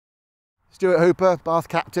Stuart Hooper, Bath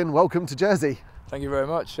captain, welcome to Jersey. Thank you very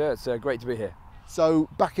much. Yeah, it's great to be here. So,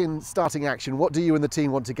 back in starting action, what do you and the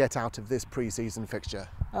team want to get out of this pre-season fixture?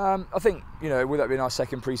 I think, with that being our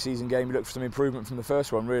second pre-season game, we look for some improvement from the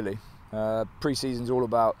first one, really. Pre-season's all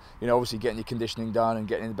about, obviously getting your conditioning done and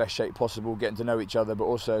getting in the best shape possible, getting to know each other, but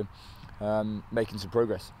also making some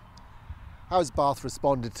progress. How has Bath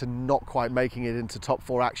responded to not quite making it into top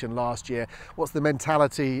four action last year? What's the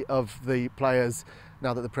mentality of the players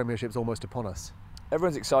now that the Premiership's almost upon us?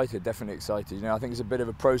 Everyone's excited, definitely excited. I think it's a bit of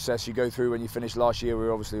a process you go through when you finish last year. We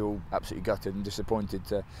were obviously all absolutely gutted and disappointed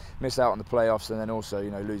to miss out on the playoffs and then also,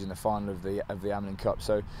 losing the final of the Amlin Cup.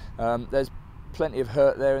 So there's plenty of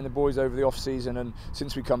hurt there in the boys over the off-season, and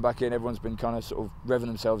since we come back in, everyone's been kind of sort of revving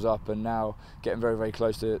themselves up and now getting very, very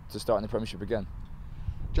close to starting the Premiership again.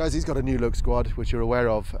 Jersey's got a new look squad, which you're aware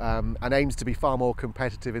of, and aims to be far more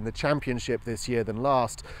competitive in the Championship this year than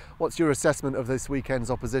last. What's your assessment of this weekend's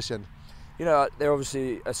opposition? They're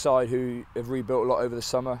obviously a side who have rebuilt a lot over the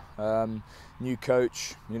summer. New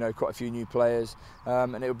coach, quite a few new players,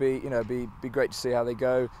 and it'll be, be great to see how they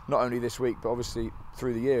go. Not only this week, but obviously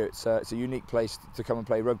through the year. It's a unique place to come and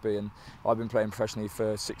play rugby, and I've been playing professionally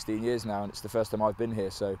for 16 years now, and it's the first time I've been here.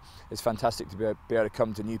 So it's fantastic to be able to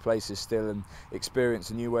come to new places still and experience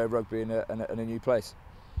a new way of rugby in a new place.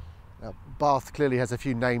 Now, Bath clearly has a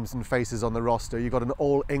few names and faces on the roster. You've got an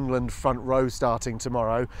all-England front row starting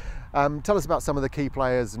tomorrow. Tell us about some of the key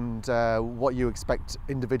players and what you expect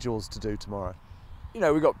individuals to do tomorrow.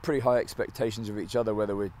 We've got pretty high expectations of each other,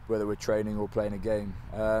 whether we're training or playing a game.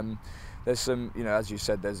 There's some, as you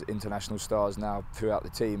said, there's international stars now throughout the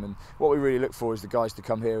team, and what we really look for is the guys to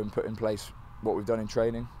come here and put in place what we've done in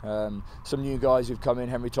training. Some new guys who've come in.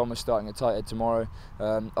 Henry Thomas starting at tight head tomorrow.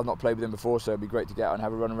 I've not played with him before, so it'd be great to get out and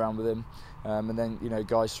have a run around with him. And then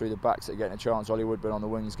guys through the backs that are getting a chance. Ollie Woodburn on the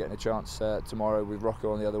wings getting a chance tomorrow with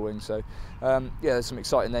Rocco on the other wing. So there's some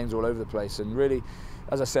exciting names all over the place. And really,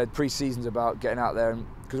 as I said, pre-season's about getting out there, and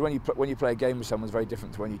because when you play a game with someone, it's very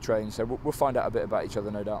different to when you train. So we'll find out a bit about each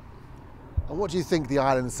other, no doubt. And what do you think the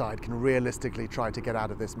Ireland side can realistically try to get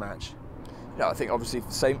out of this match? I think obviously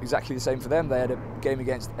exactly the same for them. They had a game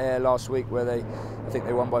against Ayr last week where I think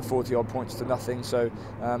they won by 40 odd points to nothing. So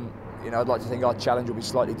I'd like to think our challenge will be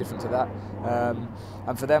slightly different to that.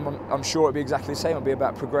 And for them, I'm sure it'll be exactly the same. It'll be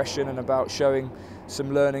about progression and about showing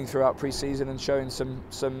some learning throughout pre-season and showing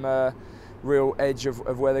some real edge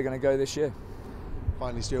of where they're going to go this year.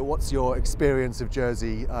 Finally, Stuart, what's your experience of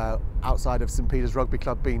Jersey outside of St. Peter's Rugby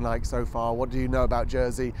Club been like so far? What do you know about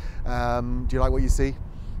Jersey? Do you like what you see?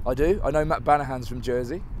 I do. I know Matt Banahan's from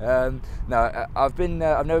Jersey. No, I've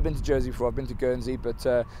never been to Jersey before. I've been to Guernsey, but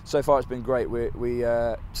so far it's been great. We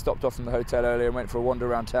stopped off from the hotel earlier and went for a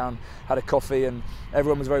wander around town, had a coffee, and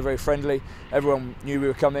everyone was very, very friendly. Everyone knew we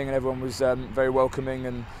were coming, and everyone was very welcoming,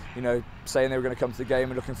 and saying they were going to come to the game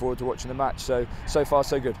and looking forward to watching the match. So far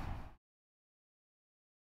so good.